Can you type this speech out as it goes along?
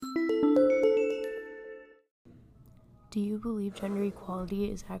Do you believe gender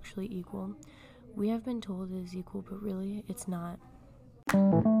equality is actually equal? We have been told it is equal, but really, it's not.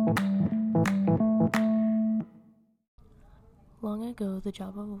 Long ago, the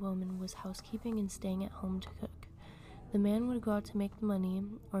job of a woman was housekeeping and staying at home to cook. The man would go out to make the money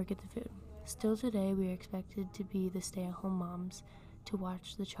or get the food. Still today, we are expected to be the stay-at-home moms to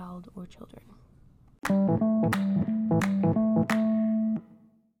watch the child or children.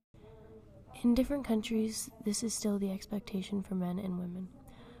 In different countries, this is still the expectation for men and women.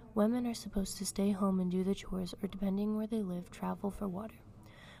 Women are supposed to stay home and do the chores, or depending where they live, travel for water,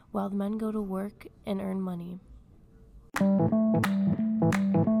 while the men go to work and earn money.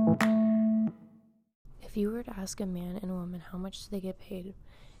 If you were to ask a man and a woman how much they get paid,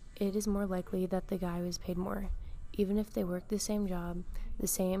 it is more likely that the guy was paid more, even if they work the same job, the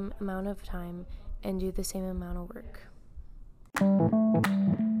same amount of time, and do the same amount of work.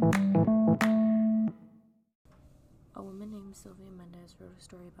 A woman named Sylvia Mendez wrote a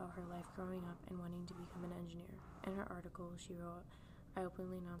story about her life growing up and wanting to become an engineer. In her article, she wrote, "I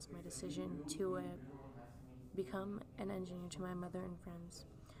openly announced my decision to become an engineer to my mother and friends.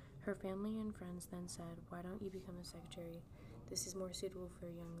 Her family and friends then said, 'Why don't you become a secretary? This is more suitable for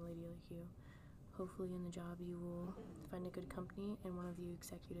a young lady like you. Hopefully in the job you will find a good company and one of the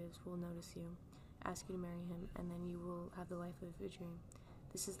executives will notice you, ask you to marry him, and then you will have the life of your dream.'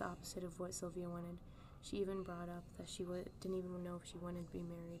 This is the opposite of what Sylvia wanted. She even brought up that she didn't even know if she wanted to be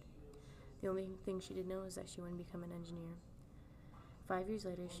married. The only thing she did know is that she wanted to become an engineer. 5 years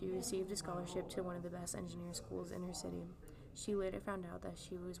later, she received a scholarship to one of the best engineering schools in her city. She later found out that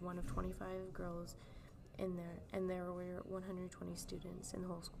she was one of 25 girls in there, and there were 120 students in the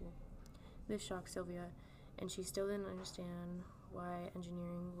whole school. This shocked Sylvia, and she still didn't understand why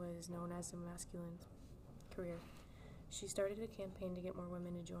engineering was known as a masculine career. She started a campaign to get more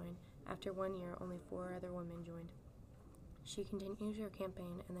women to join. After 1 year, only 4 other women joined. She continued her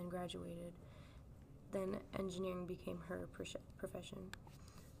campaign and then graduated. Then engineering became her profession.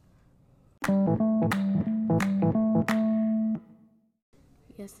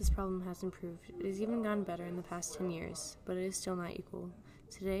 Yes, this problem has improved. It has even gotten better in the past 10 years, but it is still not equal.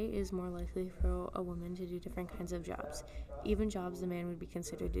 Today it is more likely for a woman to do different kinds of jobs, even jobs a man would be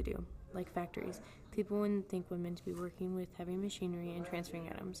considered to do, like factories. People wouldn't think women to be working with heavy machinery and transferring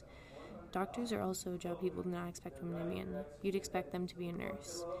items. Doctors are also a job people do not expect women to be in. You'd expect them to be a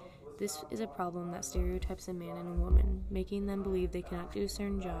nurse. This is a problem that stereotypes a man and a woman, making them believe they cannot do a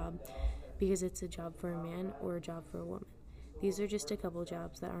certain job because it's a job for a man or a job for a woman. These are just a couple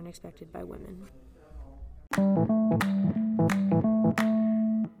jobs that aren't expected by women.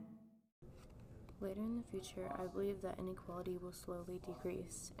 Later in the future, I believe that inequality will slowly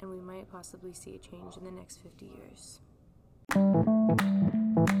decrease, and we might possibly see a change in the next 50 years.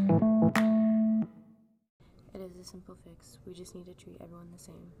 It is a simple fix. We just need to treat everyone the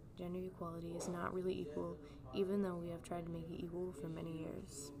same. Gender equality is not really equal, even though we have tried to make it equal for many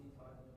years.